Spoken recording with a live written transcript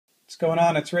What's going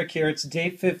on? It's Rick here. It's day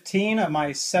 15 of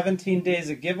my 17 days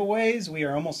of giveaways. We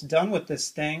are almost done with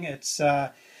this thing. It's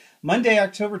Monday,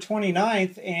 October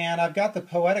 29th, and I've got the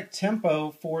Poetic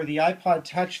Tempo for the iPod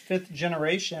Touch 5th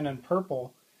generation in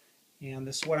purple. And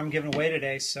this is what I'm giving away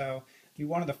today. So you're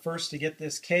one of the first to get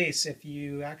this case if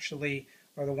you actually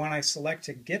are the one I select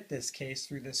to get this case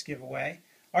through this giveaway.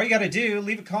 All you got to do,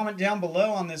 leave a comment down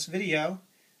below on this video.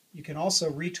 You can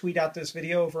also retweet out this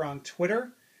video over on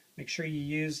Twitter. Make sure you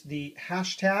use the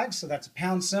hashtag, so that's a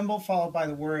pound symbol followed by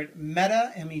the word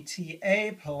meta,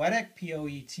 M-E-T-A, poetic,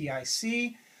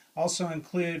 P-O-E-T-I-C. Also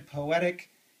include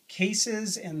Poetic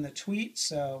Cases in the tweet,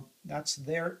 so that's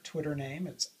their Twitter name.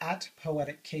 It's at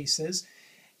Poetic Cases.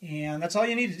 And that's all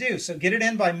you need to do. So get it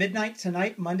in by midnight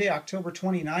tonight, Monday, October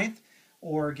 29th,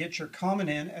 or get your comment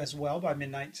in as well by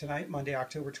midnight tonight, Monday,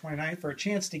 October 29th, for a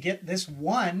chance to get this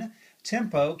one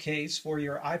Tempo case for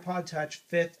your iPod Touch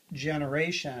 5th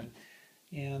generation.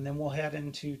 And then we'll head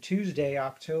into Tuesday,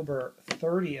 October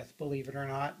 30th, believe it or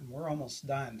not, and we're almost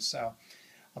done. So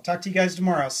I'll talk to you guys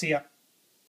tomorrow. See ya.